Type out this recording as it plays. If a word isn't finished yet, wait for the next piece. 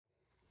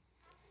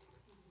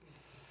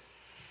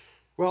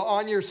Well,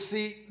 on your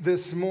seat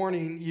this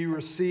morning, you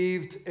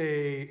received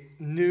a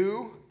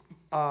new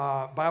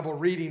Bible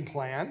reading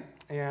plan,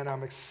 and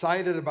I'm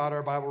excited about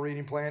our Bible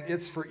reading plan.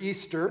 It's for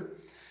Easter.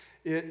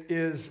 It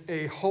is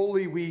a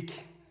Holy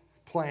Week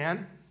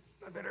plan.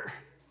 I better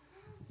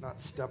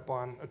not step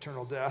on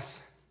eternal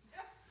death.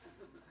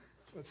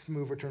 Let's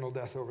move eternal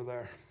death over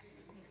there.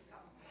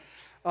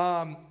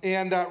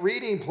 And that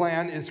reading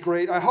plan is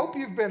great. I hope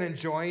you've been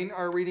enjoying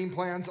our reading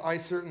plans. I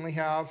certainly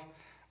have.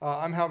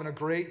 I'm having a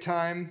great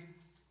time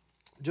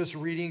just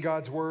reading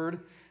God's Word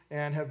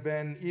and have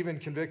been even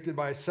convicted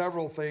by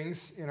several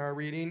things in our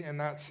reading, and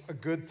that's a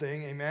good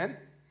thing, amen?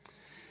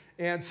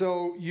 And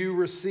so you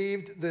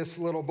received this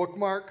little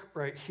bookmark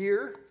right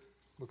here.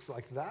 Looks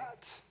like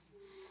that.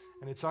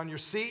 And it's on your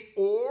seat.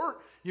 Or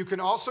you can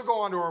also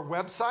go onto our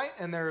website,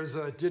 and there is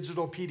a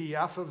digital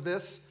PDF of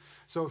this.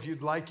 So if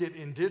you'd like it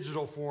in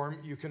digital form,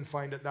 you can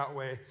find it that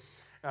way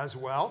as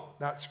well.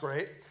 That's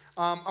great.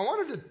 I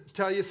wanted to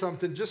tell you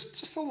something,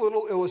 just a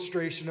little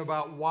illustration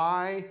about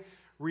why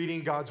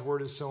reading God's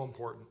Word is so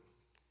important.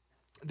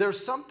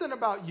 There's something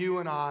about you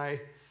and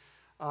I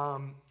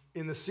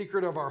in the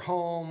secret of our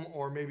home,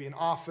 or maybe an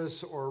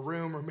office or a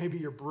room, or maybe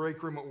your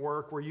break room at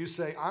work, where you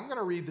say, I'm going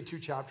to read the 2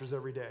 chapters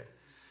every day.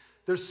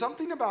 There's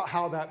something about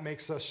how that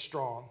makes us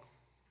strong.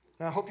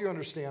 And I hope you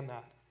understand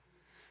that.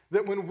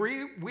 That when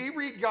we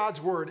read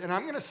God's Word, and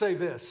I'm going to say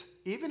this,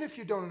 even if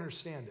you don't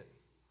understand it,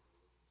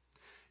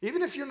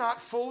 even if you're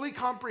not fully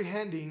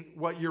comprehending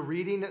what you're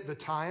reading at the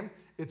time,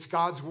 it's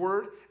God's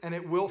Word, and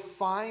it will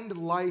find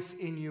life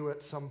in you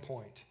at some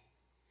point.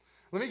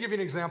 Let me give you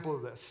an example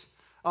of this.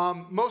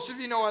 Most of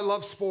you know I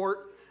love sport,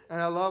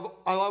 and I love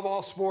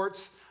all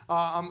sports.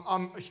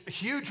 I'm a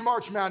huge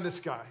March Madness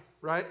guy,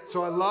 right?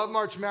 So I love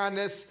March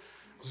Madness.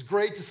 It was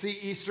great to see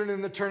Eastern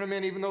in the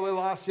tournament, even though they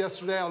lost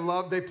yesterday.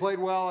 They played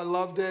well. I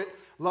loved it.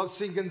 Loved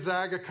seeing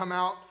Gonzaga come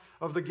out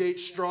of the gate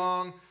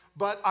strong.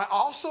 But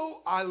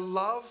I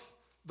love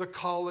the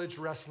college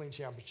wrestling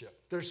championship.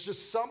 There's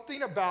just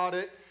something about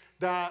it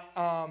that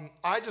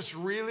I just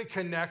really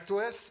connect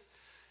with.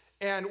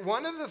 And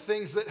one of the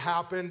things that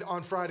happened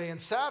on Friday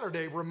and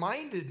Saturday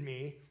reminded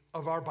me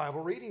of our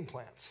Bible reading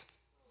plans.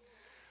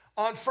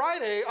 On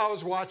Friday, I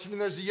was watching,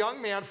 and there's a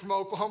young man from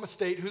Oklahoma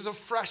State who's a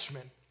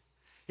freshman.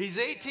 He's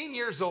 18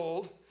 years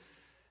old,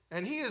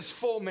 and he is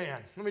full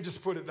man. Let me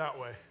just put it that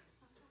way.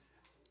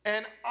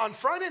 And on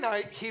Friday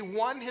night, he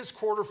won his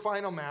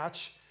quarterfinal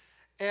match.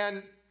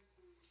 And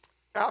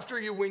after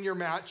you win your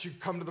match, you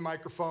come to the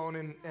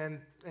microphone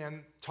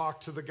and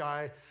talk to the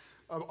guy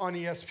on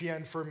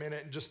ESPN for a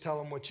minute and just tell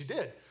him what you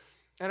did.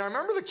 And I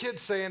remember the kid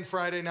saying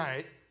Friday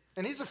night,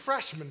 and he's a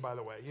freshman, by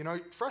the way. You know,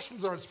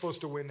 freshmen aren't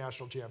supposed to win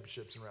national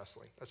championships in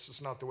wrestling. That's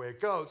just not the way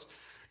it goes.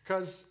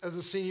 Because as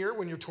a senior,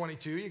 when you're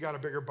 22, you got a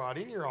bigger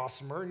body, and you're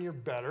awesomer, and you're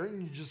better,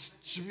 and you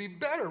just should be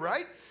better,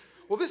 right?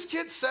 Well, this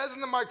kid says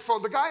in the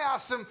microphone, the guy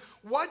asks him,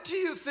 what do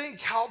you think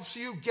helps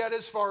you get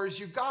as far as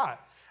you got?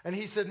 And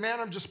he said,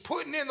 man, I'm just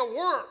putting in the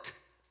work.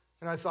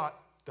 And I thought,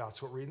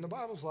 that's what reading the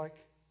Bible's like.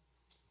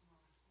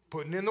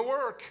 Putting in the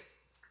work.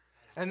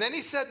 And then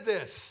he said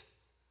this,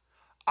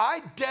 I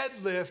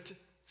deadlift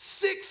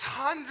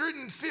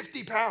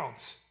 650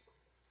 pounds.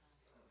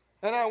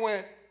 And I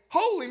went,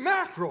 holy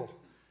mackerel,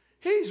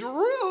 he's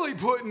really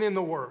putting in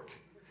the work.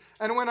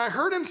 And when I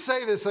heard him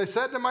say this, I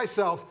said to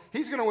myself,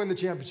 he's going to win the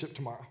championship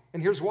tomorrow.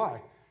 And here's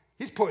why.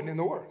 He's putting in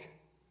the work.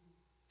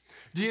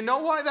 Do you know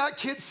why that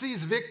kid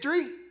sees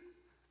victory?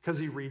 Because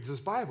he reads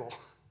his Bible.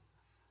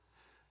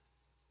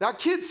 That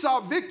kid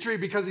saw victory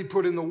because he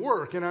put in the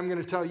work. And I'm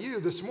going to tell you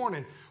this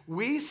morning,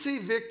 we see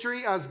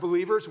victory as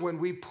believers when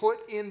we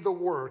put in the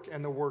work,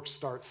 and the work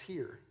starts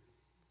here.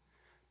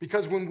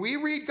 Because when we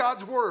read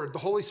God's Word, the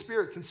Holy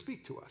Spirit can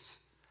speak to us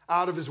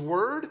out of His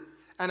Word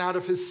and out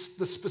of the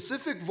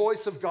specific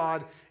voice of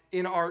God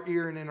in our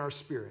ear and in our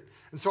spirit.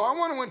 And so I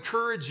want to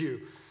encourage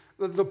you,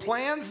 the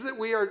plans that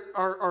we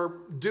are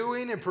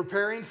doing and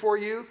preparing for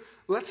you,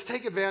 let's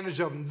take advantage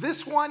of them.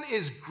 This one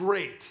is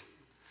great.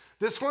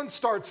 This one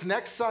starts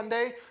next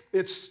Sunday.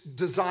 It's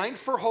designed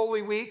for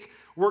Holy Week.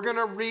 We're going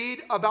to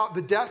read about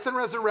the death and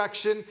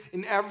resurrection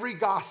in every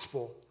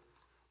gospel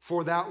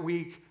for that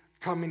week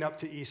coming up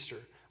to Easter.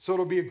 So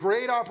it'll be a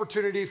great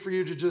opportunity for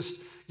you to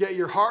just get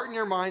your heart and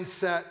your mind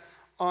set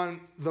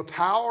on the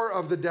power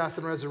of the death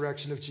and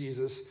resurrection of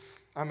Jesus.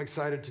 I'm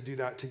excited to do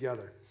that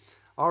together.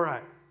 All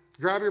right,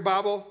 grab your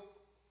Bible,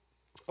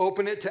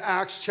 open it to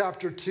Acts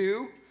chapter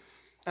 2,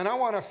 and I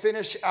want to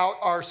finish out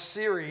our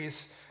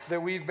series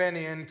that we've been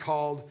in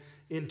called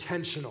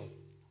Intentional.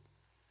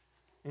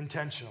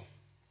 Intentional.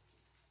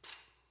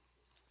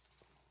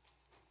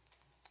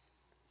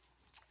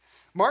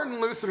 Martin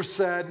Luther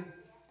said,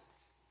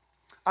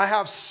 I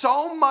have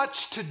so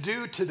much to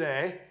do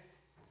today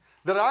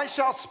that I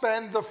shall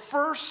spend the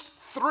first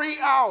 3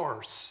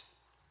 hours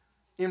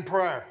in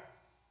prayer.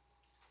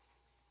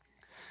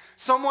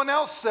 Someone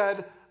else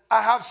said,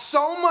 I have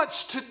so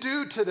much to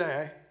do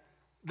today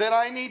that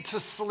I need to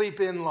sleep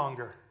in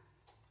longer.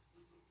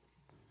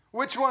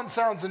 Which one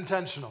sounds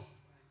intentional?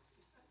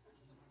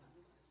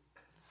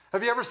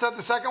 Have you ever said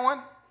the second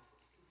one?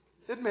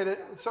 Admit it.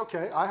 It's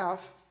okay. I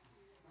have.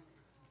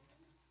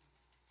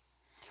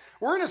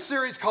 We're in a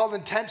series called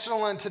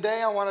Intentional, and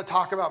today I want to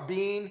talk about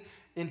being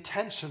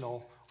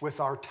intentional with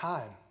our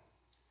time.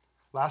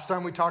 Last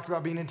time we talked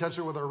about being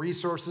intentional with our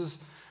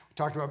resources. We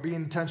talked about being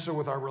intentional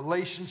with our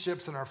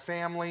relationships and our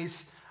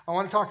families. I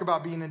want to talk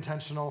about being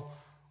intentional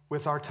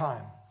with our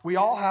time. We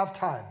all have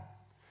time.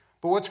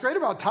 But what's great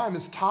about time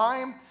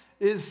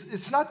is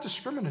it's not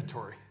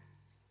discriminatory.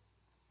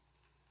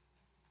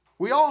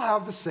 We all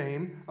have the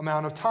same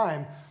amount of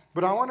time,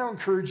 but I want to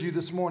encourage you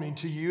this morning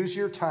to use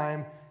your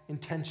time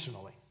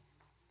intentionally,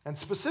 and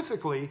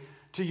specifically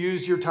to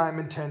use your time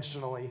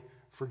intentionally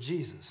for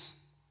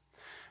Jesus.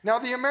 Now,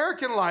 the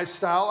American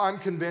lifestyle, I'm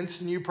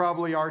convinced, and you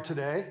probably are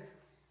today,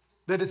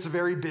 that it's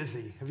very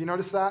busy. Have you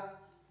noticed that?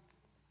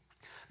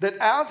 That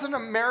as an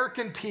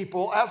American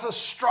people, as a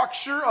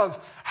structure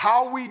of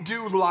how we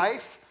do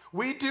life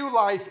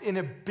in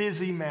a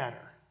busy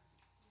manner.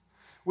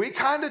 We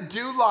kind of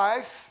do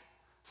life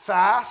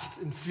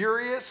fast and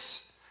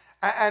furious,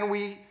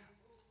 and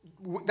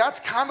that's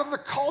kind of the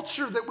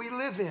culture that we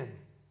live in.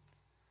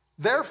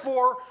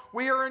 Therefore,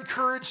 we are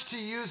encouraged to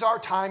use our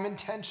time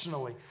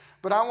intentionally.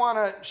 But I want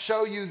to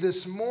show you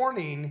this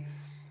morning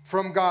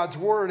from God's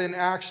word in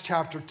Acts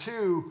chapter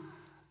 2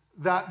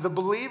 that the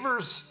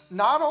believers,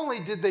 not only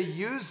did they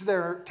use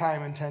their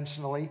time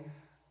intentionally,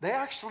 they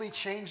actually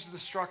changed the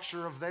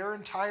structure of their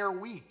entire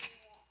week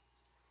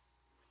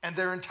and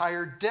their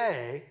entire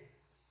day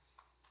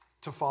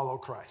to follow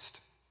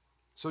Christ.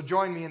 So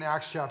join me in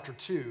Acts chapter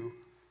 2,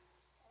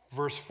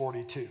 verse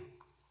 42.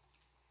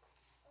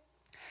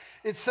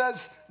 It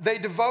says, they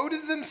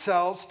devoted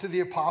themselves to the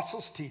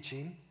apostles'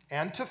 teaching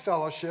and to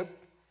fellowship,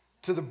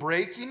 to the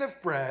breaking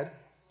of bread,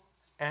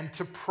 and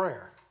to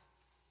prayer.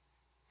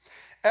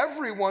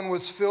 Everyone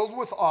was filled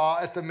with awe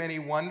at the many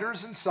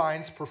wonders and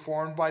signs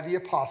performed by the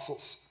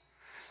apostles.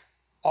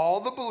 All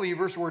the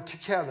believers were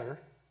together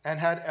and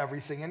had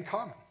everything in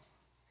common.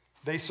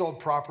 They sold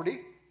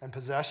property and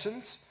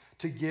possessions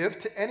to give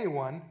to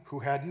anyone who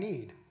had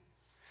need.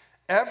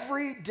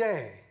 Every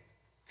day,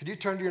 could you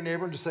turn to your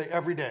neighbor and just say,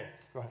 every day?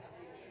 Go ahead.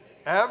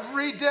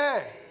 Every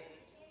day,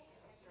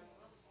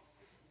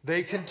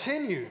 they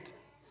continued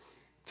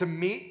to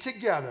meet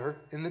together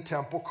in the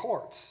temple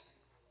courts.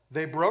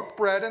 They broke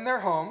bread in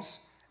their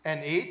homes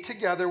and ate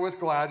together with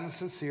glad and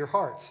sincere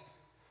hearts,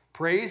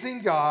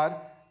 praising God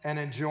and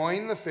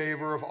enjoying the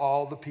favor of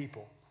all the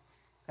people.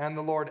 And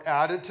the Lord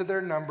added to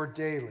their number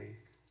daily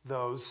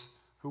those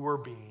who were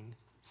being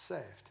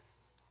saved.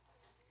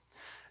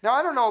 Now,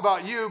 I don't know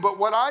about you, but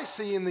what I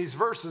see in these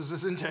verses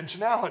is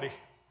intentionality.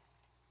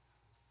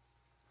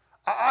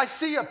 I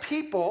see a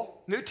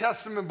people, New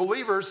Testament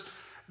believers,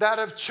 that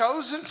have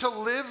chosen to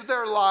live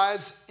their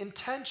lives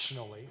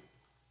intentionally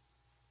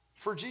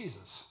for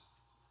Jesus.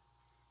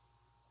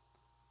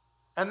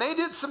 And they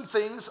did some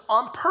things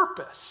on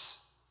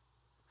purpose.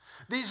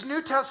 These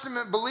New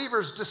Testament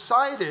believers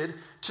decided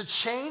to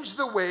change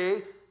the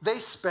way they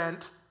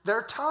spent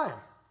their time.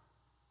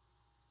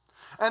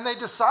 And they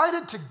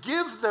decided to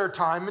give their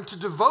time and to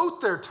devote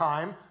their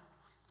time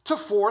to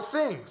 4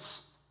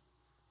 things.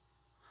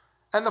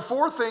 And the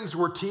 4 things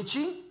were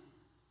teaching,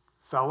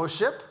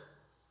 fellowship,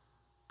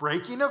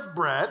 breaking of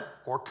bread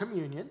or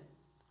communion,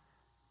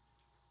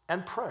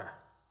 and prayer.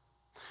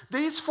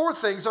 These 4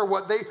 things are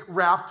what they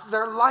wrapped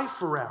their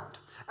life around.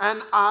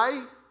 And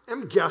I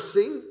am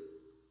guessing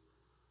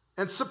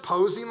and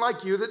supposing,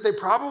 like you, that they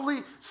probably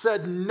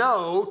said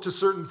no to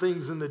certain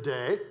things in the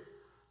day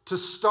to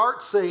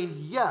start saying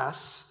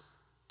yes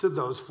to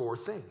those 4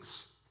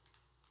 things.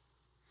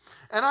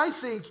 And I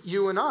think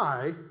you and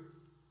I,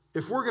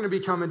 if we're going to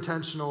become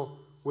intentional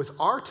with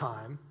our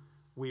time,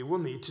 we will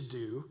need to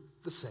do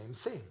the same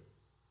thing.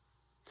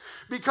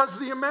 Because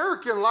the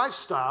American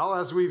lifestyle,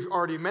 as we've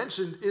already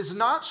mentioned, is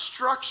not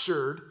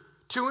structured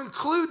to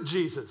include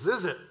Jesus,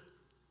 is it?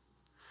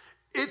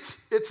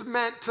 It's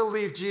meant to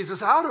leave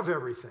Jesus out of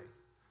everything.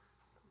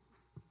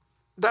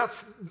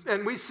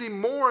 And we see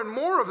more and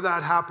more of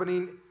that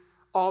happening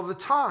all the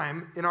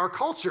time in our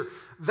culture.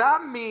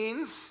 That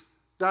means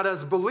that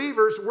as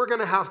believers, we're going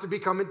to have to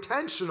become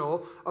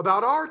intentional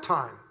about our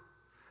time.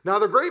 Now,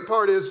 the great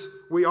part is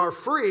we are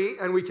free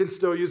and we can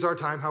still use our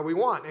time how we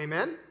want.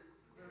 Amen?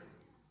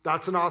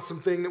 That's an awesome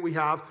thing that we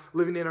have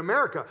living in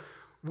America.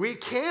 We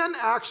can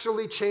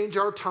actually change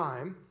our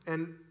time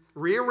and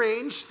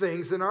rearrange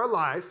things in our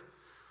life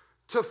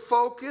to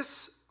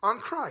focus on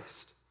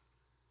Christ.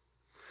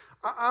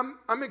 I'm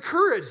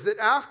encouraged that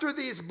after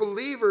these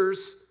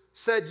believers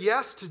said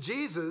yes to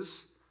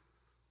Jesus,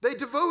 they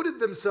devoted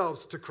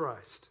themselves to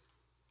Christ.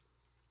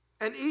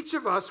 And each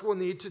of us will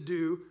need to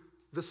do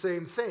the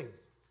same thing.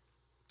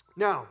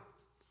 Now,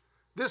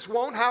 this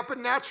won't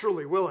happen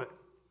naturally, will it?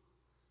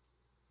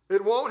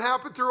 It won't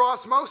happen through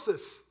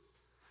osmosis.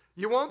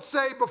 You won't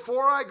say,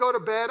 before I go to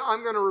bed,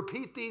 I'm going to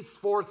repeat these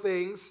 4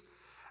 things,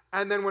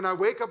 and then when I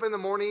wake up in the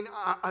morning,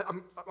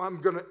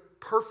 I'm going to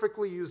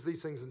perfectly use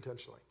these things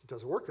intentionally. It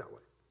doesn't work that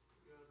way.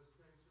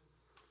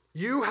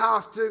 You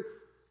have to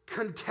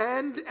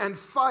contend and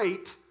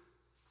fight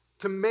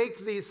to make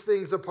these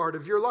things a part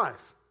of your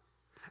life.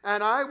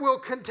 And I will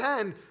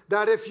contend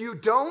that if you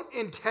don't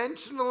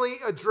intentionally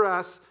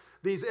address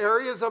these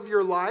areas of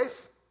your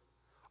life,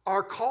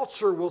 our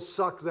culture will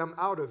suck them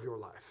out of your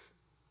life.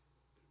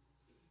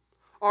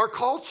 Our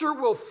culture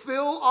will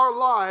fill our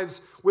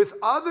lives with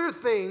other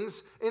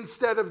things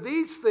instead of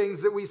these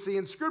things that we see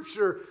in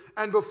Scripture.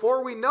 And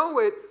before we know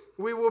it,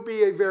 we will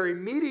be a very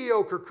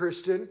mediocre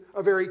Christian,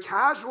 a very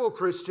casual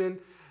Christian,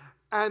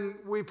 and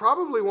we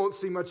probably won't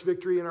see much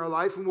victory in our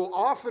life, and we'll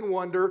often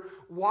wonder,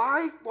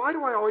 why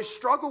do I always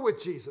struggle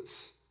with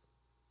Jesus?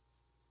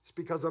 It's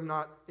because I'm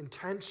not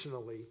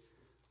intentionally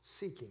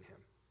seeking him.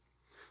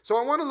 So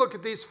I want to look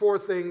at these 4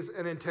 things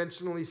and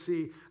intentionally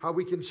see how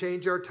we can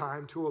change our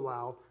time to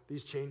allow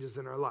these changes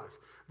in our life.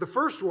 The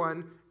first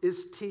one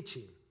is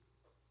teaching.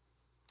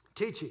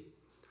 Teaching.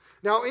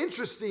 Now,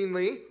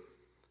 interestingly,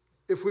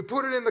 if we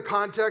put it in the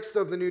context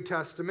of the New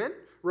Testament,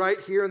 right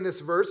here in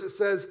this verse, it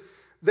says,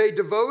 they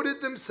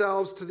devoted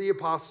themselves to the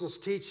apostles'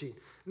 teaching.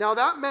 Now,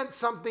 that meant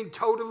something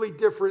totally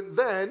different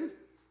then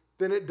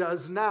than it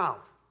does now.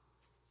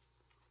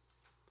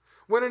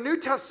 When a New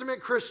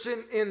Testament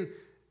Christian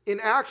in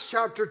Acts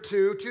chapter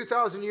 2,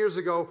 2,000 years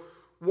ago,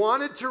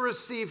 wanted to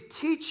receive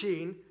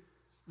teaching,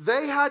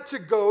 they had to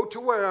go to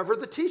wherever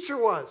the teacher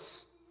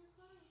was.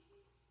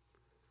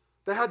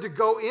 They had to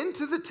go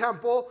into the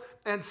temple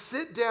and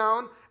sit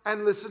down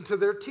and listen to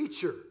their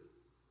teacher,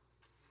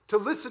 to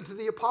listen to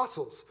the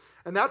apostles.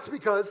 And that's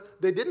because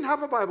they didn't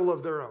have a Bible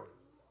of their own.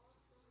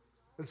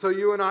 And so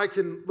you and I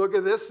can look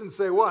at this and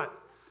say, what?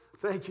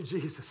 Thank you,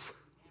 Jesus.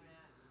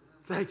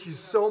 Thank you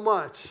so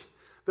much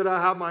that I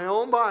have my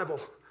own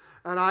Bible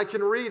and I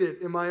can read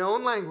it in my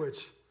own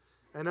language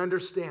and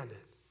understand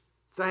it.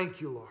 Thank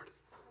you, Lord.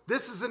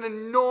 This is an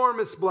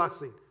enormous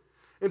blessing.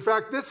 In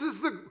fact, this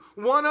is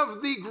one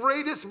of the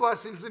greatest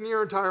blessings in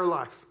your entire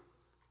life.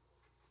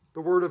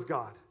 The Word of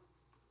God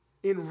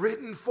in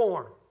written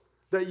form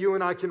that you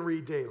and I can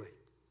read daily.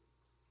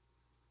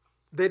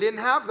 They didn't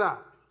have that,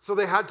 so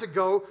they had to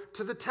go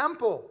to the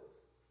temple.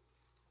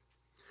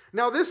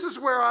 Now, this is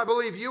where I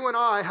believe you and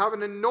I have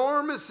an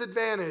enormous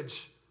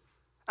advantage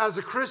as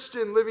a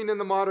Christian living in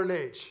the modern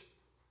age,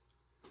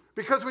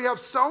 because we have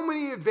so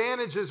many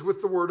advantages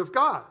with the Word of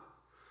God.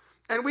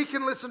 And we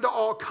can listen to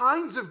all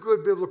kinds of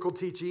good biblical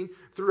teaching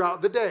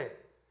throughout the day.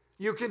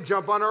 You can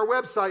jump on our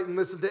website and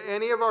listen to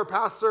any of our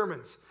past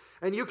sermons,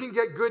 and you can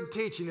get good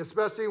teaching,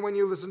 especially when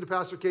you listen to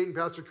Pastor Kate and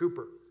Pastor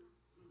Cooper.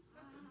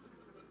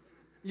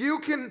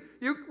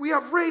 We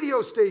have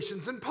radio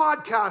stations and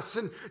podcasts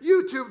and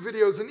YouTube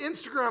videos and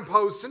Instagram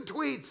posts and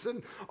tweets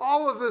and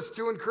all of this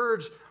to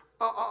encourage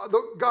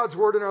God's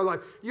Word in our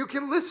life. You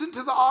can listen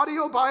to the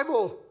audio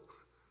Bible.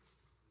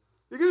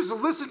 You can just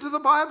listen to the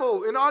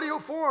Bible in audio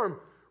form,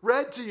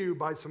 read to you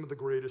by some of the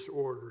greatest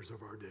orators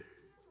of our day.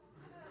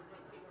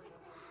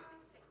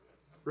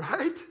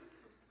 Right?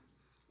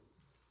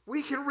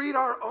 We can read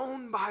our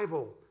own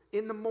Bible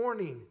in the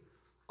morning,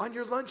 on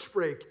your lunch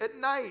break, at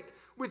night,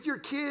 with your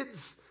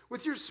kids,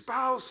 with your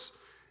spouse,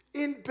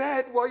 in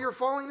bed while you're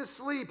falling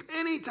asleep,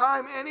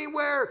 anytime,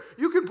 anywhere.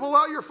 You can pull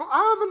out your phone.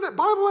 I have a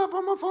Bible app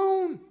on my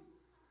phone.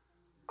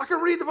 I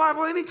can read the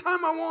Bible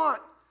anytime I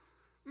want.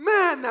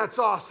 Man, that's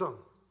awesome.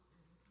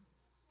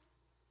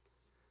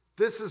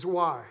 This is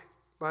why,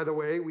 by the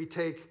way, we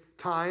take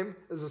time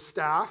as a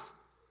staff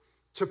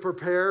to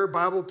prepare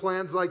Bible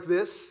plans like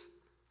this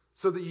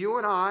so that you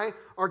and I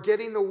are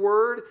getting the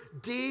Word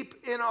deep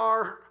in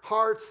our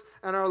hearts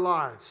and our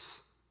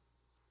lives.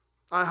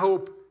 I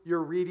hope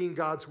you're reading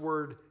God's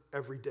Word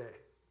every day.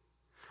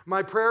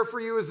 My prayer for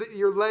you is that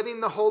you're letting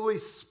the Holy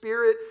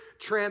Spirit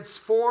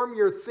transform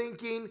your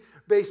thinking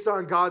based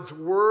on God's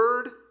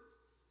Word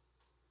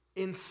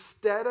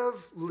instead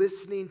of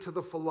listening to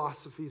the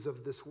philosophies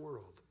of this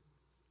world.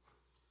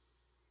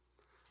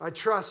 I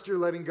trust you're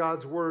letting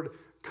God's Word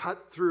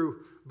cut through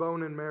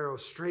bone and marrow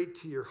straight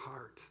to your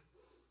heart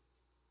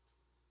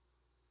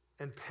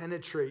and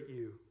penetrate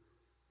you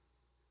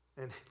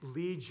and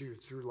lead you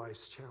through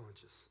life's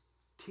challenges.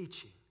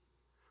 Teaching.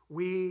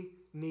 We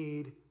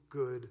need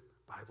good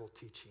Bible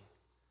teaching.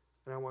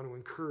 And I want to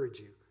encourage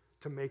you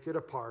to make it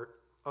a part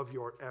of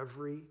your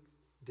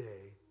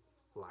everyday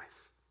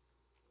life.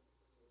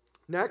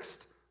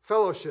 Next,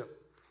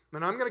 fellowship.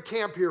 And I'm going to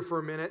camp here for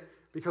a minute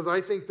because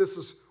I think this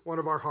is one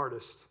of our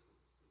hardest.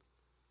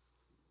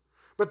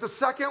 But the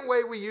second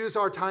way we use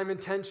our time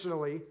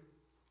intentionally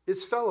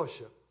is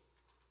fellowship.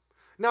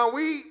 Now,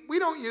 we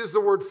don't use the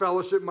word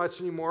fellowship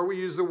much anymore. We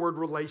use the word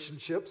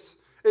relationships.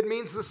 It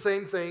means the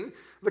same thing.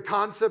 The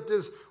concept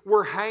is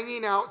we're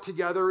hanging out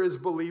together as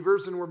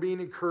believers and we're being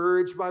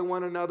encouraged by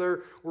one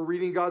another. We're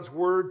reading God's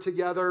Word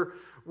together.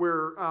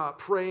 We're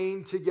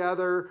praying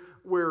together.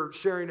 We're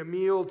sharing a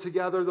meal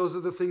together. Those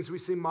are the things we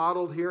see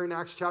modeled here in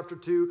Acts chapter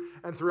 2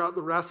 and throughout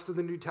the rest of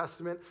the New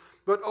Testament.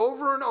 But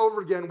over and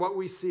over again, what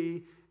we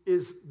see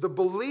is the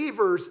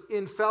believers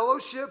in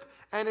fellowship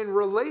and in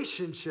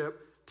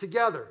relationship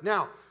together.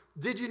 Now,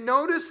 did you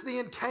notice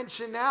the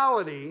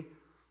intentionality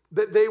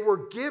that they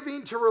were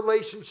giving to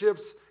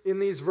relationships in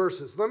these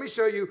verses? Let me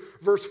show you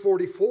verse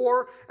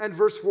 44 and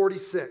verse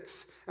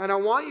 46. And I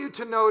want you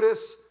to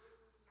notice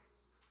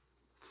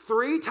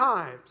 3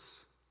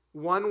 times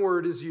one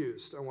word is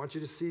used. I want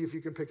you to see if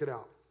you can pick it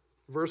out.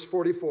 Verse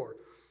 44.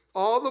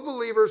 All the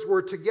believers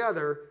were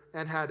together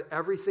and had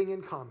everything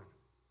in common.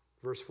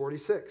 Verse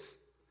 46.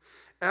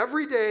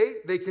 Every day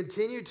they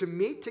continued to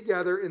meet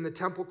together in the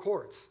temple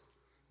courts.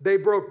 They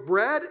broke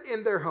bread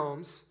in their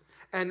homes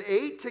and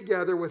ate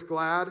together with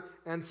glad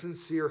and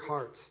sincere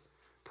hearts,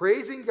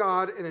 praising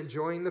God and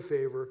enjoying the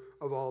favor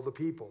of all the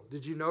people.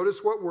 Did you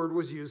notice what word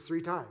was used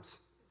 3 times?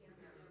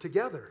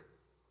 Together.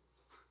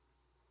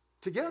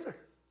 Together.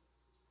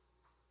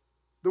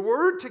 The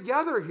word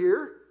together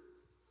here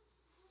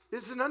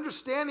is an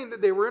understanding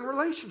that they were in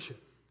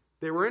relationship.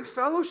 They were in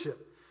fellowship.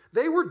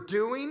 They were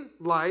doing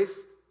life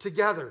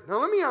together. Now,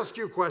 let me ask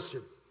you a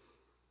question.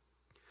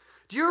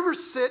 Do you ever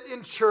sit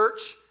in church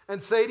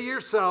and say to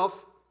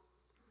yourself,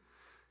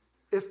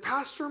 if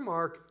Pastor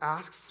Mark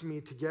asks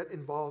me to get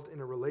involved in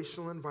a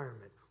relational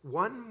environment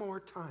one more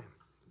time,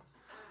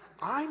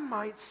 I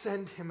might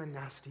send him a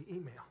nasty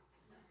email.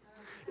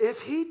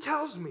 If he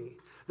tells me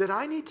that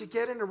I need to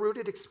get in a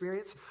rooted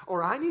experience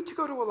or I need to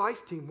go to a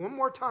life team one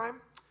more time,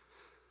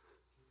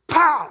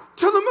 pow,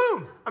 to the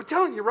moon. I'm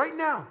telling you right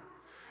now.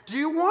 Do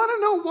you want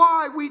to know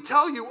why we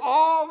tell you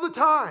all the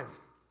time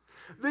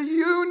that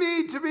you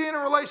need to be in a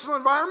relational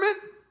environment?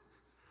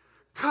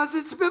 Because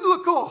it's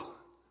biblical.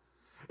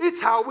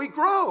 It's how we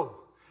grow.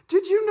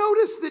 Did you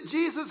notice that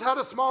Jesus had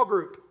a small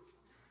group?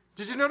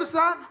 Did you notice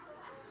that?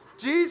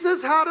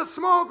 Jesus had a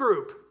small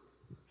group.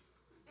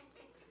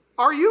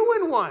 Are you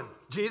in one?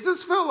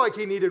 Jesus felt like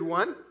he needed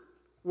one.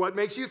 What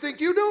makes you think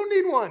you don't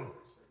need one?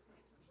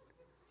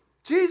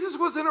 Jesus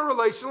was in a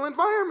relational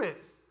environment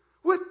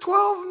with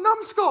 12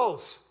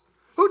 numbskulls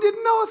who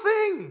didn't know a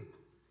thing.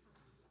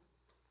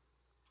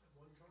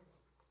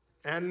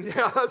 And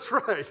yeah, that's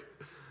right.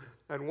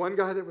 And one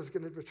guy that was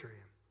going to betray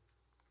him.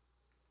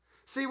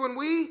 See, when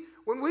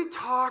we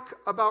talk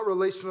about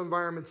relational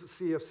environments at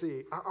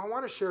CFC, I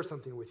want to share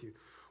something with you.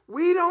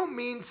 We don't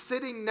mean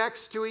sitting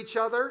next to each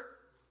other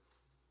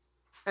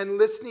and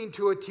listening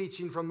to a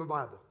teaching from the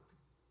Bible.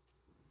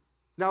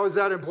 Now, is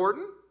that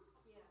important?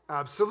 Yeah.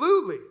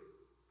 Absolutely.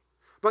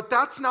 But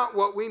that's not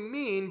what we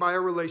mean by a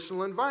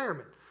relational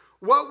environment.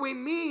 What we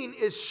mean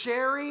is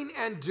sharing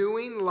and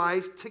doing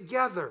life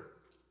together.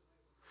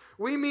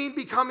 We mean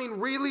becoming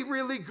really,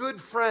 really good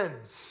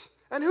friends.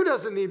 And who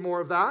doesn't need more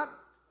of that?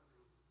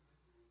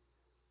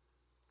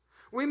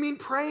 We mean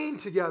praying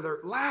together,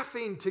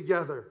 laughing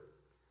together,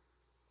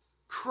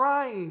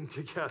 crying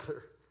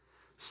together,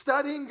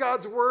 studying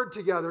God's word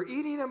together,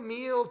 eating a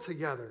meal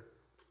together,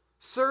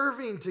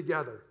 serving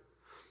together.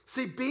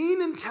 See,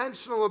 being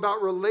intentional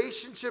about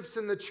relationships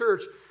in the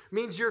church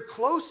means your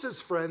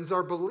closest friends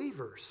are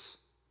believers.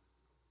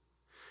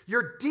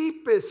 Your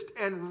deepest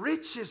and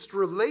richest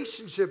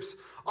relationships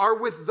are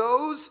with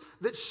those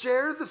that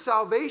share the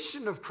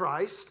salvation of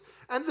Christ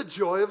and the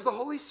joy of the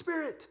Holy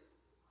Spirit.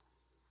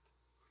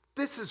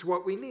 This is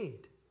what we need.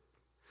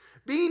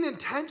 Being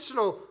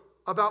intentional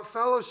about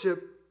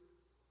fellowship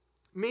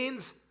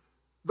means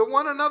the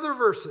one another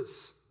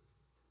verses.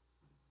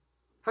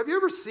 Have you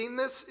ever seen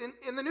this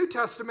in the New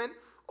Testament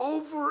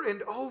over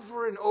and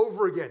over and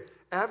over again?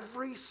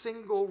 Every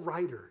single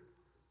writer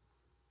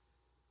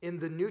in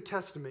the New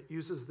Testament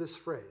uses this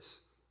phrase,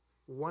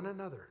 one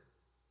another.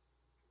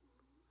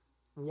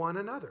 One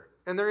another.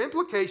 And their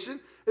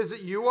implication is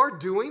that you are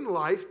doing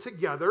life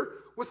together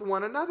with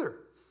one another.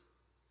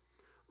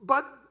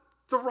 But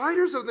the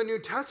writers of the New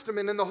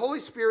Testament and the Holy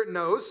Spirit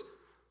knows,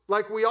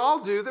 like we all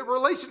do, that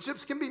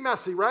relationships can be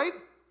messy, right?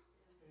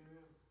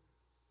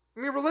 I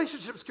mean,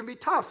 relationships can be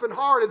tough and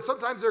hard, and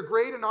sometimes they're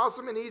great and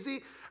awesome and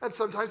easy, and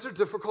sometimes they're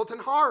difficult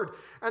and hard.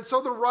 And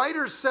so the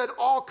writers said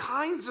all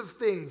kinds of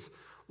things.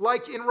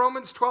 Like in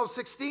Romans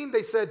 12:16,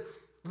 they said,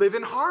 live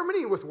in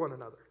harmony with one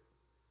another.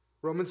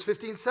 Romans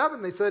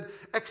 15:7, they said,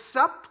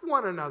 accept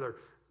one another,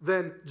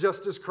 then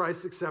just as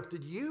Christ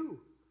accepted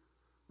you.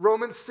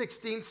 Romans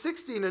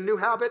 16:16, a new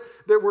habit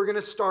that we're going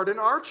to start in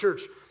our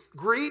church.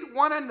 Greet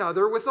one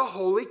another with a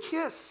holy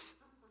kiss.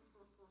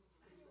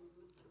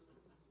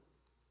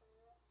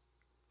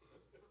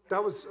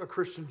 That was a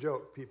Christian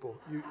joke, people.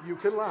 You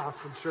can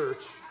laugh in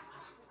church.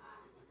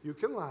 You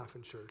can laugh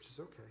in church. It's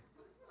okay.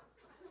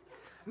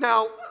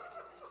 Now,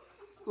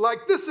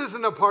 like, this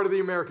isn't a part of the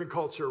American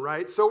culture,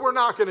 right? So we're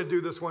not going to do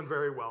this one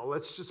very well.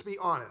 Let's just be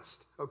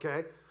honest,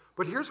 okay?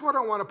 But here's what I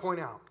want to point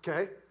out,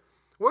 okay?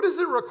 What does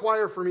it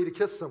require for me to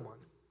kiss someone?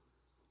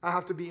 I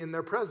have to be in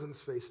their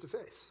presence face to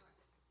face.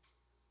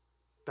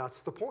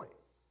 That's the point.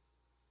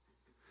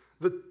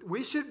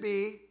 We should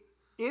be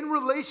in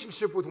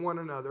relationship with one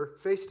another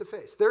face to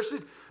face. There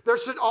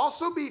should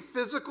also be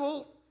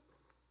physical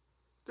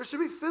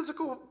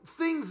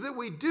things that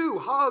we do,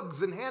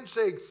 hugs and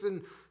handshakes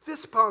and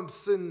fist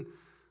pumps, and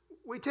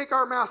we take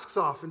our masks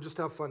off and just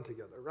have fun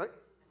together, right?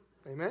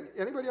 Amen?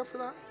 Anybody up for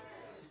that?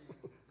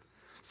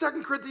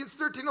 2 Corinthians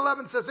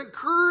 13:11 says,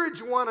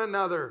 encourage one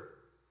another.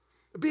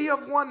 Be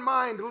of one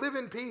mind. Live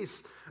in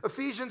peace.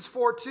 Ephesians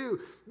 4:2,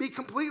 be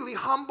completely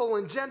humble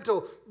and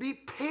gentle. Be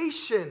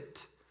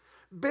patient,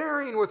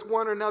 bearing with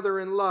one another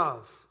in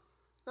love.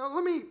 Now,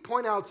 let me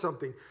point out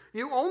something.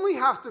 You only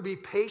have to be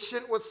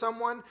patient with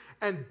someone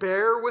and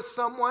bear with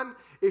someone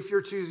if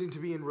you're choosing to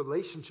be in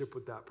relationship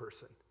with that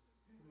person.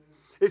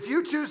 If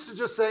you choose to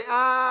just say,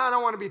 I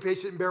don't want to be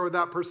patient and bear with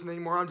that person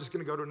anymore, I'm just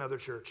going to go to another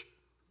church,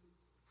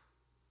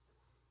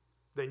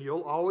 then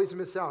you'll always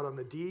miss out on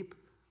the deep,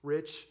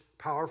 rich,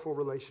 powerful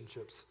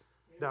relationships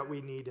that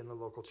we need in the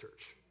local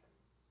church.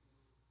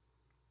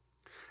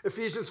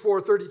 Ephesians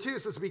 4:32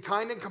 says, be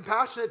kind and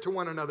compassionate to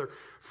one another,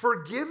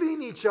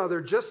 forgiving each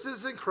other, just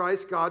as in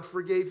Christ God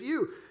forgave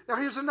you. Now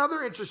here's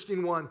another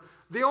interesting one.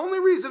 The only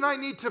reason I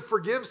need to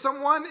forgive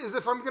someone is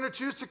if I'm going to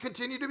choose to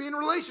continue to be in a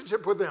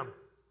relationship with them.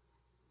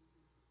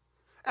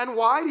 And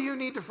why do you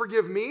need to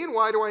forgive me, and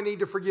why do I need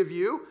to forgive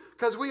you?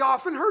 Because we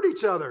often hurt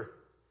each other.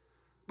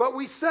 But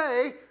we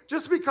say,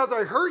 just because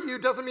I hurt you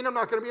doesn't mean I'm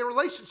not going to be in a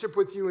relationship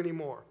with you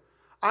anymore.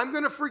 I'm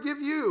going to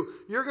forgive you.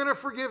 You're going to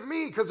forgive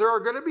me, because there are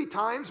going to be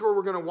times where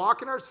we're going to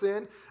walk in our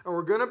sin and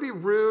we're going to be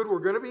rude. We're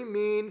going to be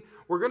mean.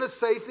 We're going to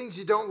say things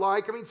you don't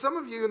like. I mean, some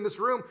of you in this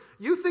room,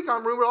 you think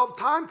I'm rude all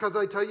the time because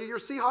I tell you your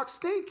Seahawks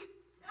stink.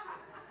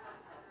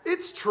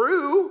 It's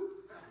true.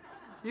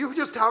 You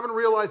just haven't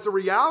realized the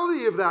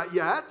reality of that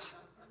yet.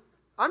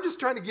 I'm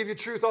just trying to give you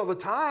truth all the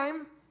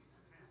time.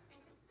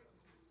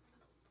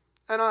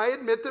 And I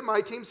admit that my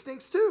team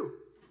stinks too.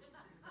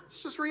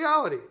 It's just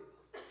reality.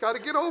 Got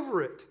to get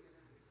over it.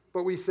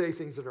 But we say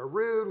things that are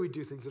rude, we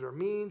do things that are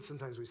mean,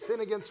 sometimes we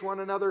sin against one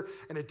another,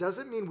 and it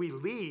doesn't mean we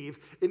leave.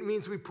 It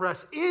means we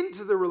press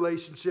into the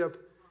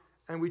relationship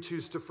and we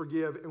choose to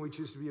forgive and we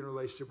choose to be in a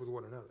relationship with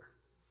one another.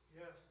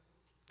 Yes.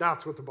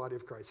 That's what the body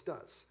of Christ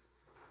does.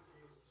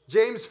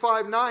 James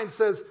 5:9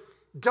 says,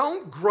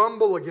 don't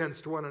grumble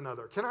against one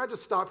another. Can I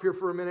just stop here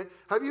for a minute?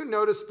 Have you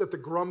noticed that the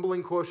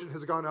grumbling quotient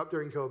has gone up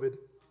during COVID?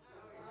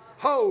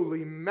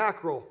 Holy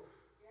mackerel.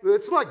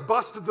 It's like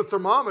busted the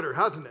thermometer,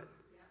 hasn't it?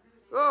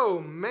 Oh,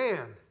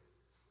 man.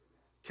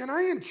 Can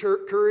I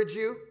encourage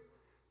you?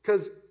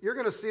 Because you're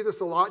going to see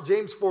this a lot.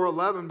 James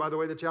 4:11, by the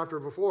way, the chapter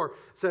before,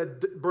 said,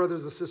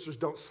 brothers and sisters,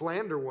 don't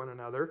slander one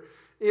another.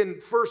 In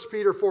 1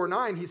 Peter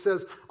 4:9, he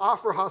says,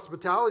 offer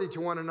hospitality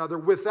to one another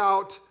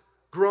without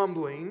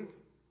grumbling.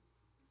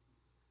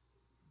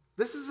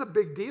 This is a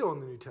big deal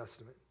in the New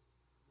Testament.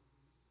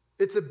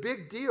 It's a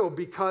big deal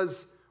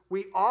because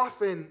we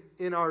often,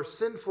 in our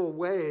sinful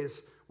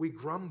ways, we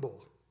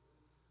grumble.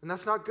 And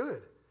that's not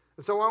good.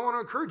 And so I want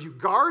to encourage you,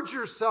 guard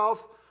your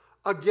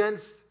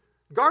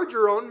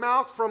own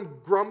mouth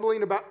from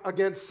grumbling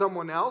against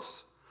someone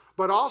else,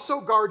 but also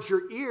guard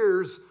your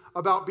ears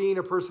about being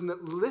a person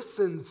that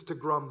listens to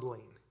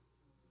grumbling.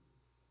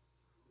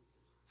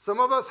 Some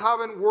of us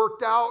haven't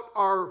worked out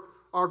our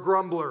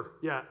grumbler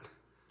yet,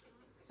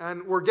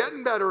 and we're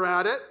getting better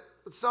at it,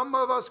 but some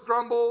of us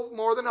grumble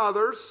more than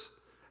others,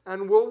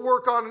 and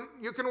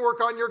you can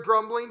work on your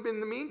grumbling, but in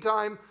the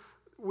meantime,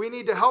 we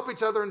need to help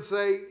each other and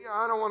say,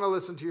 I don't want to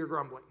listen to your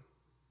grumbling.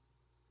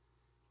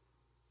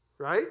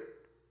 Right?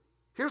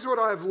 Here's what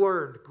I've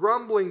learned.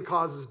 Grumbling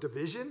causes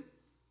division,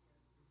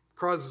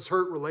 causes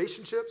hurt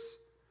relationships,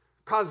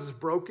 causes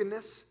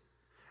brokenness,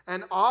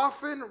 and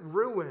often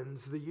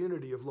ruins the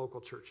unity of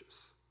local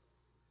churches.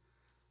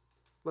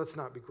 Let's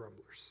not be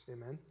grumblers.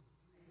 Amen?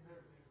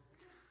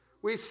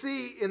 We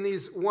see in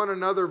these one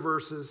another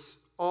verses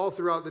all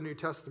throughout the New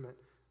Testament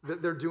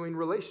that they're doing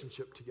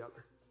relationship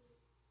together.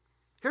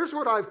 Here's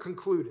what I've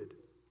concluded.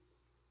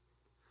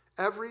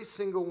 Every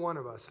single one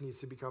of us needs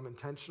to become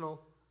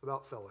intentional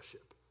about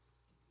fellowship.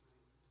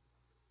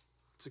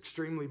 It's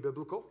extremely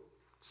biblical.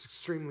 It's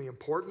extremely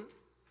important.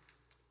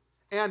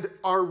 And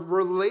our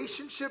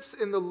relationships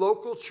in the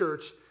local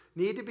church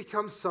need to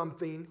become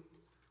something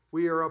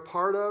we are a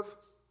part of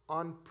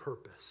on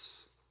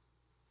purpose.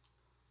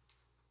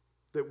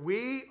 That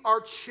we are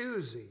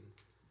choosing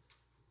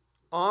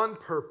on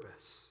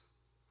purpose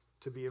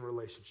to be in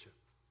relationship.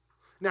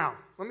 Now,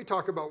 let me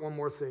talk about one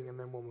more thing and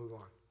then we'll move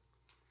on.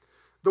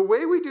 The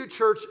way we do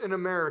church in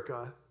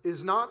America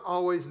is not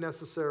always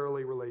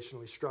necessarily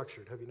relationally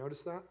structured. Have you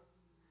noticed that?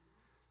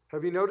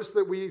 Have you noticed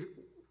that we,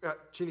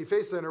 at Cheney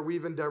Faith Center,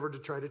 we've endeavored to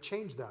try to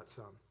change that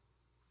some,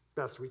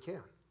 best we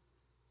can.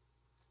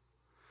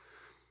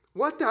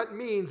 What that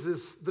means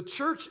is the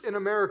church in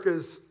America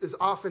is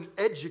often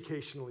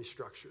educationally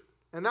structured.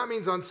 And that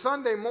means on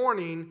Sunday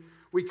morning,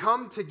 we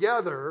come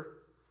together,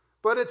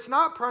 but it's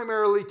not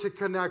primarily to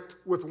connect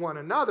with one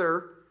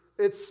another.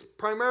 It's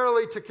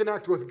primarily to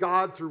connect with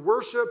God through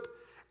worship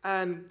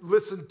and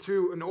listen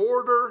to an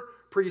order,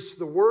 preach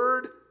the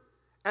word.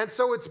 And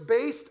so it's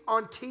based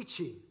on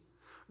teaching.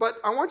 But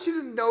I want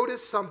you to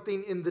notice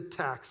something in the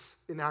text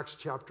in Acts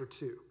chapter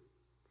 2.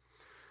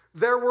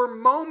 There were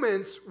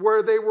moments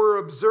where they were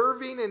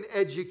observing an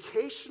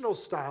educational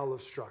style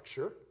of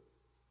structure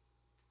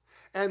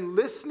and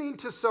listening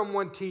to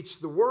someone teach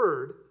the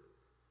word.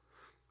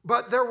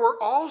 But there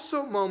were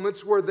also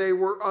moments where they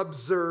were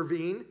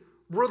observing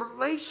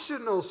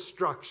relational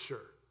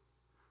structure.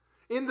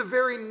 In the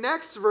very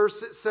next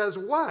verse, it says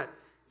what?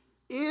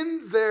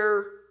 In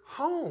their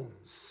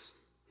homes.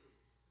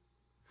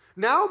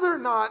 Now they're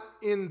not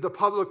in the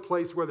public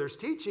place where there's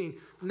teaching.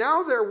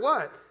 Now they're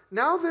what?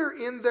 now they're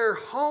in their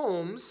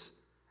homes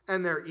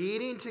and they're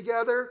eating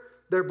together.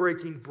 They're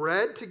breaking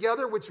bread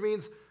together, which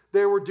means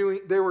they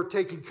were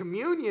taking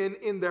communion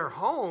in their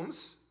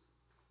homes,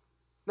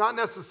 not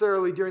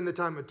necessarily during the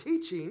time of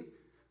teaching,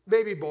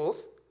 maybe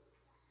both.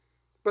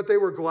 But they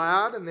were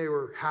glad and they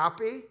were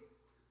happy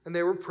and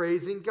they were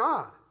praising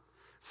God.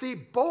 See,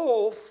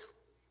 both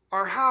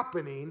are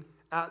happening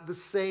at the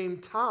same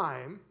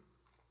time.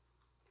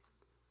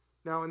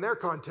 Now, in their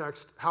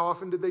context, how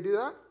often did they do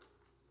that?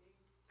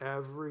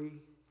 Every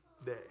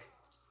day.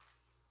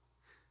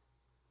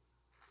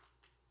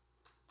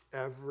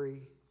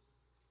 Every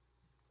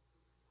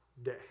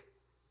day.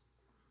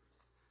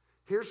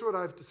 Here's what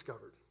I've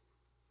discovered.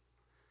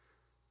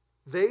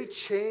 They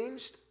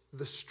changed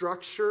the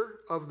structure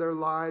of their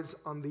lives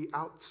on the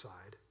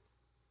outside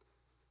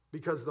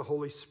because the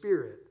Holy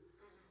Spirit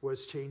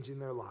was changing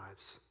their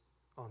lives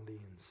on the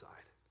inside.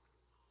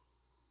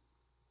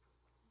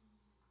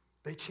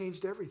 They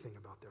changed everything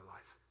about their life.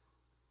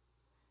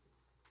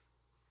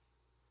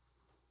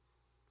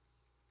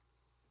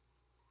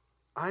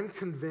 I'm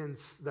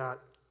convinced that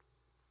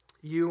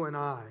you and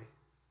I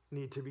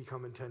need to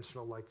become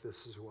intentional like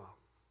this as well.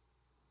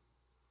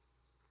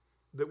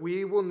 That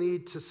we will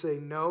need to say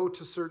no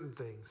to certain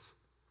things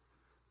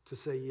to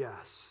say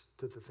yes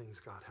to the things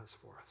God has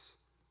for us.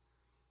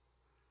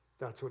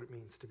 That's what it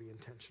means to be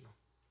intentional.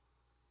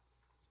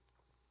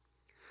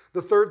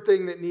 The third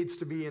thing that needs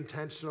to be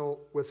intentional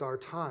with our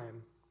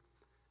time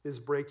is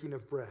breaking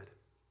of bread.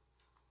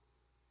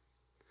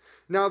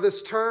 Now,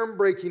 this term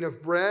breaking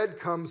of bread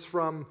comes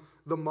from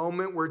the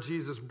moment where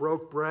Jesus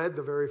broke bread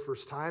the very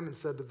first time and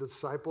said to the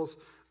disciples,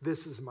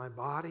 "This is my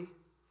body."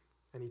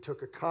 And he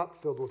took a cup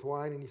filled with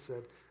wine and he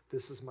said,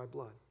 "This is my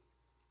blood."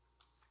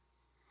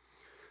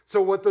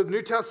 So what the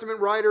New Testament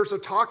writers are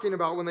talking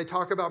about when they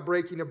talk about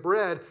breaking of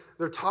bread,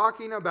 they're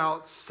talking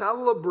about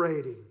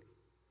celebrating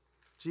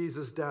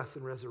Jesus' death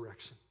and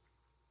resurrection.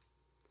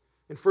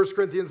 In 1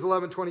 Corinthians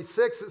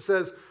 11:26, it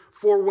says,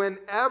 "For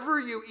whenever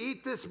you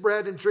eat this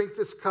bread and drink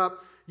this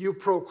cup, you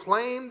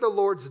proclaim the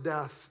Lord's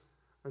death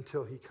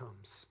until he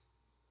comes."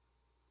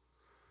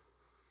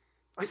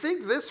 I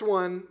think this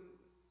one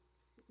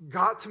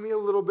got to me a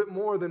little bit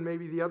more than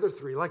maybe the other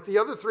three. Like the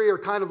other three are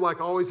kind of like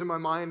always in my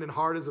mind and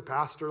heart as a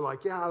pastor,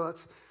 like, yeah,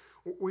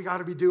 we got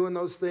to be doing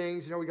those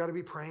things. You know, we got to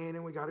be praying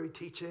and we got to be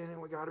teaching and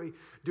we got to be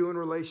doing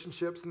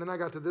relationships. And then I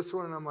got to this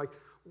one and I'm like,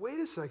 wait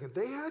a second,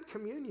 they had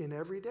communion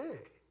every day.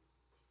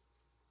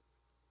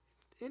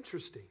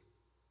 Interesting.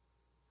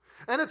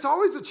 And it's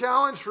always a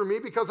challenge for me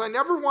because I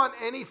never want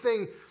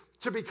anything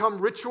to become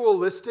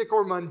ritualistic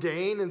or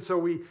mundane, and so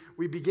we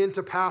begin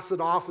to pass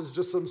it off as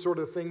just some sort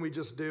of thing we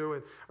just do,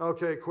 and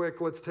okay,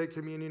 quick, let's take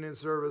communion in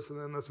service, and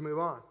then let's move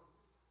on.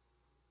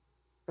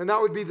 And that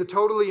would be the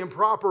totally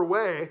improper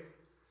way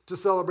to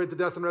celebrate the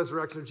death and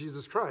resurrection of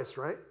Jesus Christ,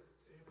 right?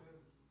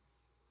 Amen.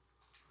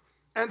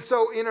 And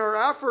so in our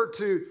effort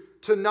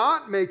to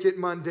not make it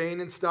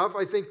mundane and stuff,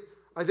 I think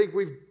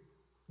we've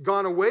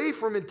gone away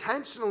from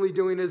intentionally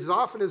doing it as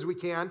often as we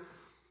can.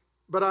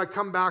 But I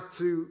come back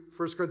to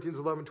 1 Corinthians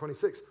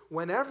 11:26.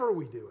 Whenever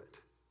we do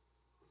it.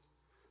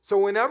 So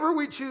whenever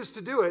we choose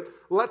to do it,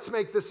 let's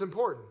make this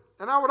important.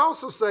 And I would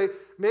also say,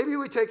 maybe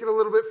we take it a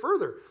little bit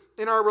further.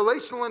 In our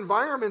relational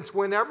environments,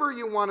 whenever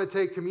you want to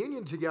take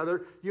communion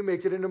together, you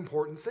make it an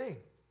important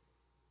thing.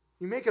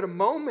 You make it a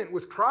moment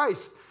with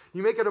Christ.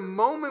 You make it a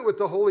moment with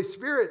the Holy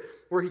Spirit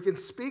where he can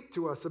speak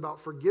to us about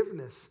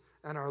forgiveness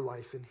and our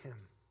life in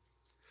him.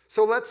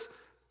 So let's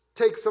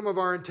take some of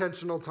our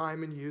intentional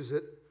time and use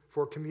it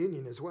for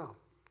communion as well.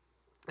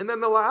 And then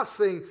the last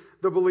thing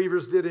the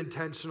believers did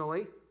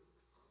intentionally,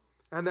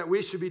 and that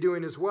we should be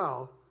doing as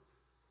well,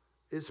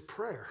 is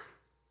prayer.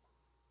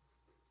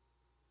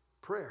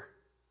 Prayer.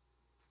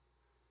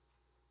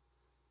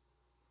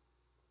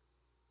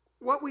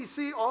 What we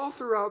see all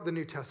throughout the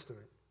New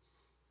Testament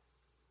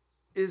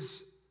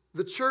is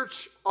the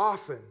church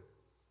often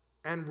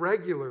and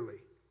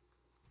regularly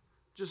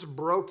just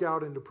broke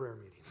out into prayer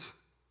meetings.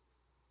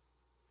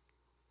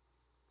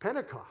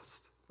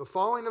 Pentecost. The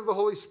falling of the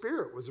Holy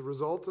Spirit was a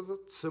result of a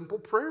simple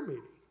prayer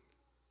meeting.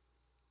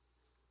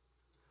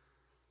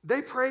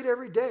 They prayed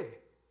every day.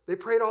 They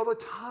prayed all the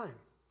time.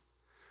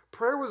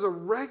 Prayer was a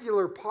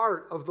regular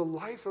part of the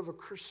life of a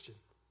Christian.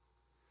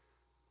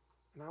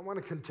 And I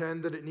want to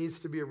contend that it needs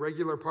to be a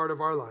regular part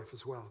of our life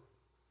as well.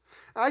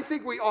 I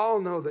think we all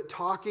know that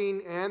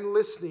talking and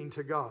listening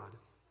to God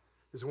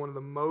is one of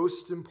the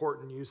most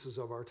important uses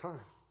of our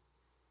time.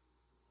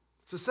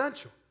 It's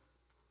essential.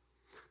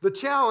 The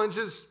challenge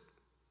is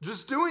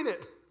just doing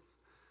it.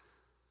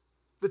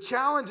 The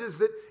challenge is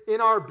that in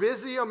our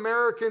busy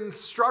American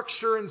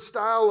structure and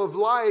style of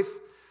life,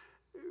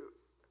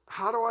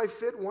 how do I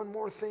fit one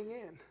more thing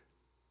in?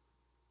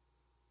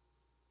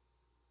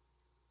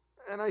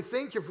 And I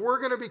think if we're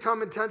going to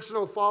become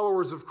intentional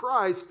followers of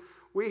Christ,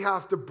 we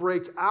have to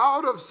break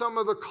out of some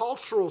of the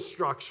cultural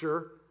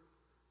structure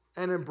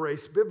and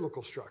embrace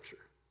biblical structure.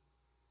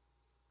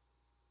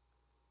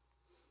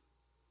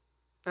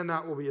 And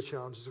that will be a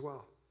challenge as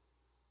well.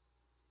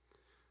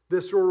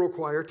 This will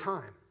require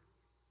time.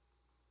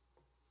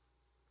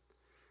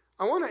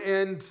 I want to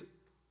end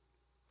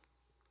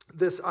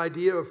this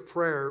idea of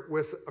prayer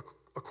with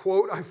a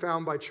quote I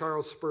found by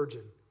Charles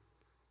Spurgeon.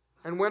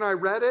 And when I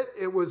read it,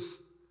 it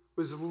was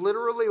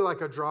literally like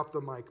a drop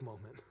the mic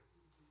moment.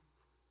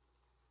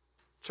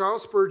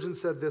 Charles Spurgeon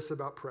said this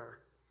about prayer: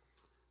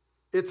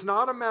 "It's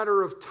not a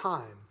matter of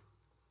time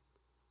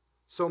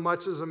so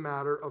much as a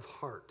matter of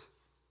heart.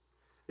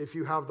 If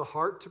you have the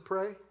heart to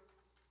pray,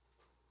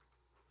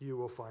 you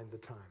will find the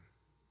time."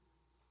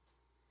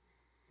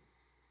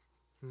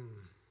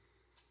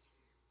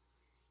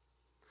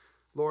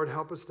 Lord,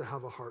 help us to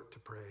have a heart to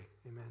pray.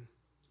 Amen.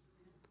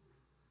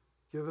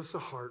 Give us a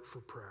heart for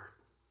prayer.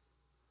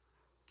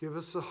 Give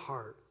us a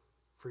heart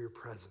for your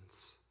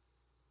presence,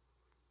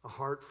 a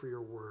heart for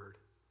your word,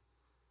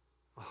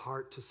 a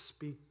heart to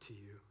speak to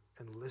you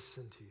and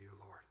listen to you,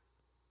 Lord.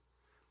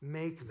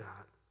 Make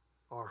that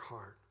our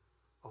heart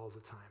all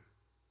the time.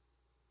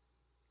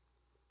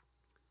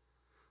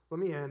 Let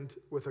me end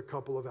with a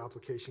couple of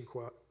application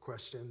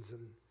questions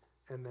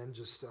and then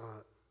just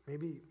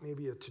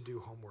maybe a to-do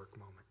homework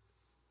moment.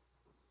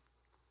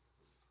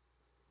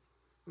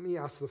 Let me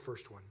ask the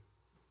first one.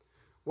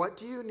 What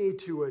do you need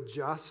to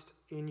adjust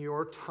in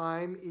your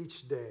time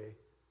each day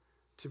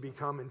to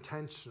become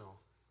intentional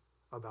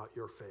about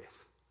your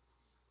faith?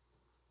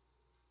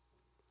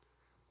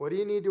 What do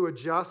you need to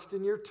adjust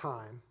in your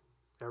time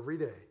every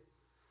day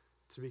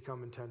to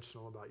become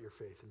intentional about your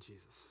faith in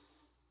Jesus?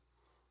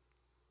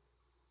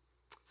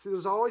 See,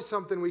 there's always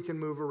something we can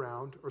move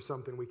around or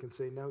something we can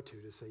say no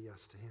to say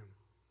yes to him.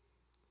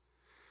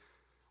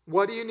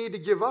 What do you need to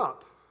give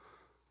up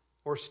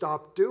or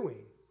stop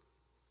doing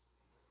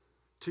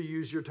to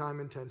use your time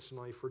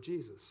intentionally for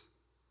Jesus?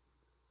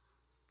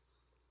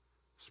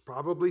 There's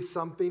probably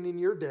something in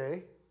your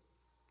day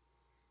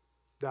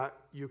that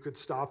you could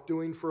stop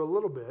doing for a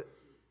little bit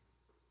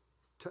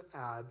to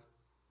add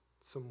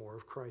some more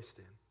of Christ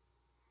in.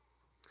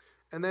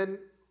 And then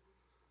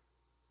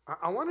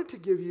I wanted to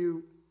give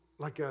you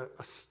like a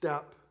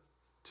step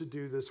to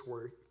do this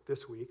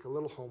week, a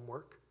little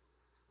homework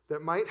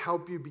that might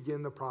help you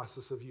begin the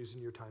process of using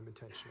your time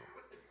intentionally.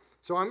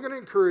 So I'm going to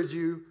encourage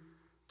you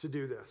to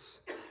do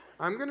this.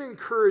 I'm going to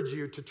encourage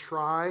you to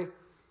try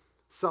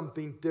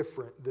something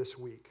different this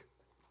week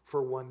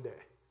for one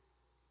day.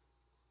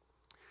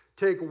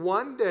 Take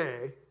one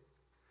day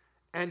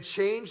and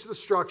change the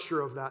structure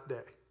of that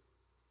day.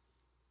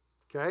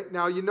 Okay?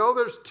 Now, you know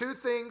there's two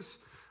things,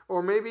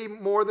 or maybe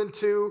more than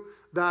two,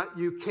 that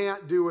you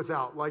can't do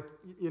without. Like,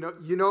 you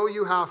know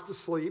you have to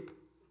sleep,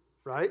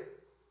 right?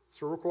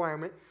 It's a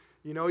requirement.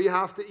 You know you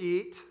have to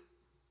eat.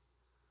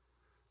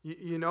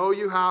 You know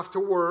you have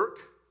to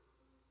work.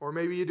 Or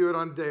maybe you do it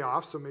on a day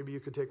off, so maybe you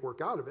could take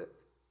work out of it.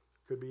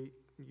 Could be,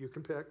 you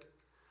can pick.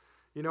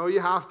 You know you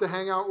have to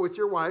hang out with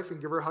your wife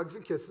and give her hugs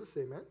and kisses.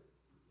 Amen.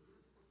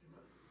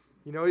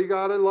 You know you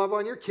got to love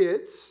on your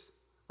kids.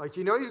 Like,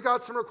 you know you've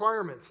got some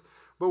requirements.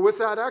 But with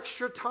that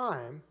extra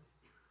time,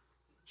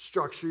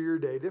 structure your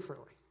day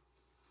differently.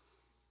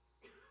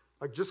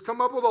 Like, just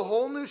come up with a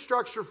whole new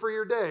structure for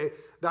your day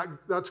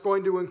that's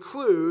going to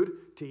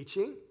include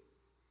teaching,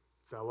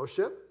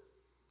 fellowship,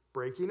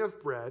 breaking of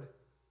bread,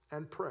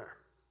 and prayer.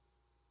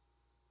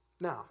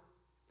 Now,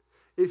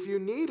 if you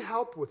need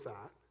help with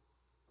that,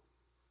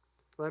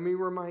 let me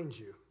remind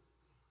you,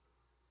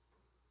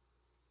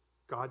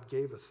 God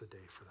gave us a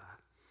day for that.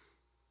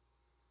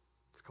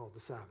 It's called the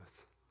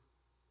Sabbath.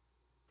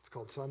 It's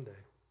called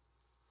Sunday.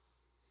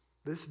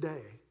 This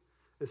day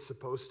is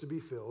supposed to be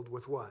filled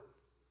with what?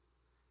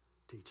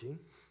 Teaching,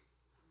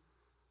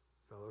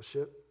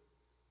 fellowship,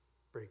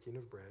 breaking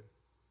of bread,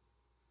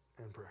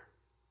 and prayer.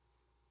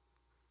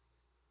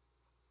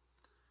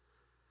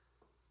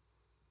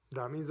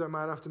 That means I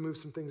might have to move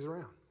some things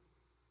around.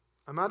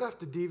 I might have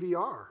to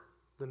DVR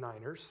the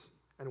Niners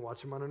and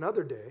watch them on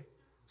another day,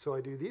 so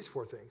I do these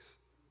 4 things,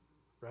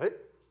 right?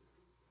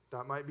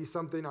 That might be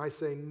something I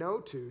say no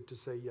to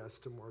say yes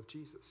to more of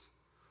Jesus.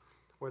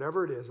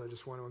 Whatever it is, I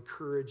just want to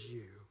encourage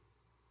you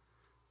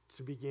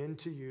to begin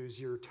to use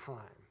your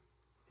time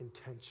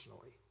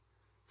intentionally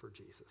for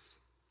Jesus.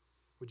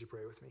 Would you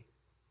pray with me?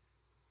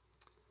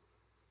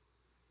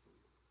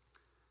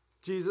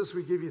 Jesus,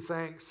 we give you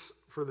thanks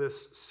for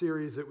this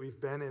series that we've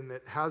been in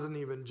that hasn't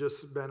even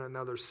just been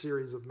another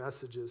series of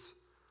messages.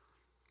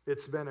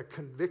 It's been a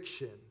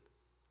conviction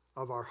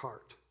of our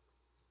heart.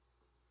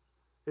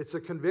 It's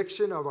a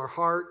conviction of our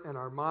heart and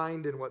our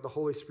mind and what the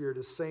Holy Spirit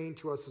is saying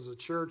to us as a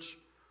church,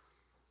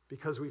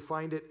 because we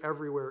find it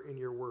everywhere in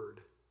your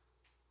word.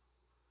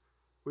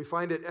 We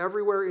find it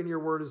everywhere in your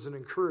word as an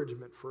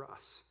encouragement for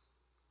us.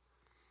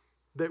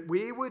 That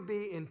we would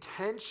be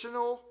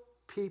intentional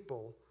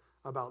people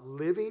about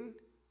living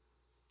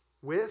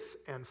with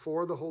and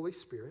for the Holy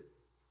Spirit.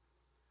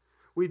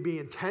 We'd be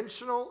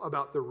intentional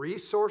about the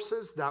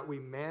resources that we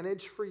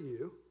manage for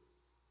you.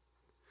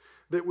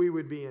 That we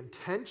would be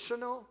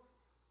intentional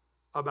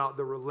about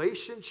the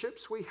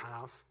relationships we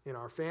have in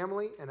our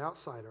family and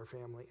outside our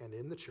family and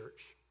in the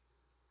church.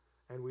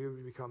 And we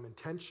would become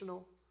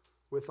intentional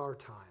with our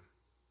time.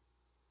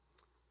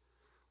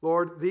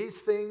 Lord, these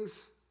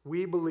things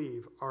we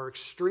believe are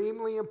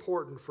extremely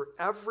important for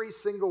every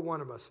single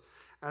one of us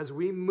as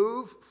we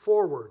move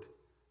forward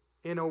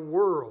in a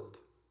world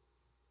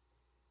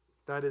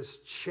that is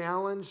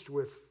challenged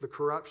with the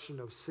corruption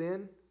of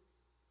sin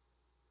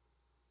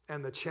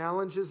and the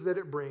challenges that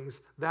it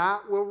brings.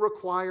 That will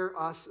require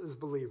us as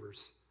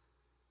believers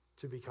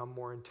to become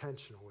more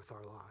intentional with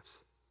our lives.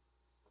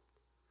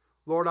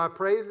 Lord, I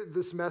pray that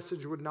this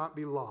message would not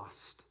be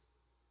lost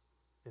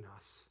in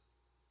us.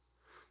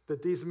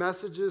 That these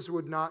messages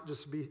would not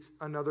just be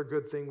another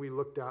good thing we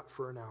looked at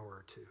for an hour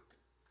or two.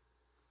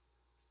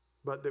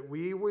 But that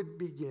we would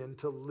begin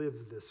to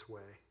live this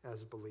way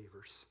as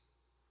believers.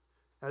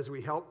 As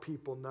we help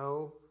people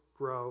know,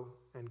 grow,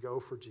 and go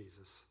for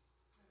Jesus.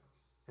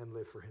 And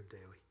live for him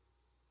daily.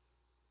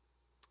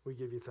 We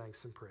give you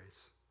thanks and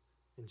praise.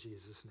 In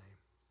Jesus' name.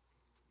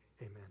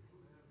 Amen.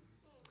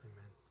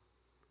 Amen.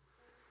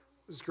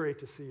 It was great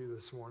to see you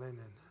this morning.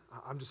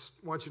 And I just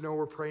want you to know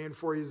we're praying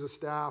for you as a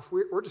staff.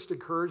 We're just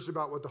encouraged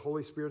about what the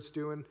Holy Spirit's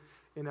doing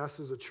in us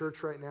as a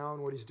church right now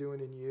and what he's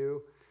doing in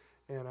you.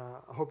 And I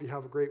hope you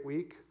have a great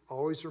week.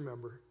 Always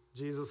remember,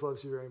 Jesus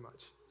loves you very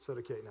much. So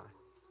do Kate and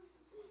I.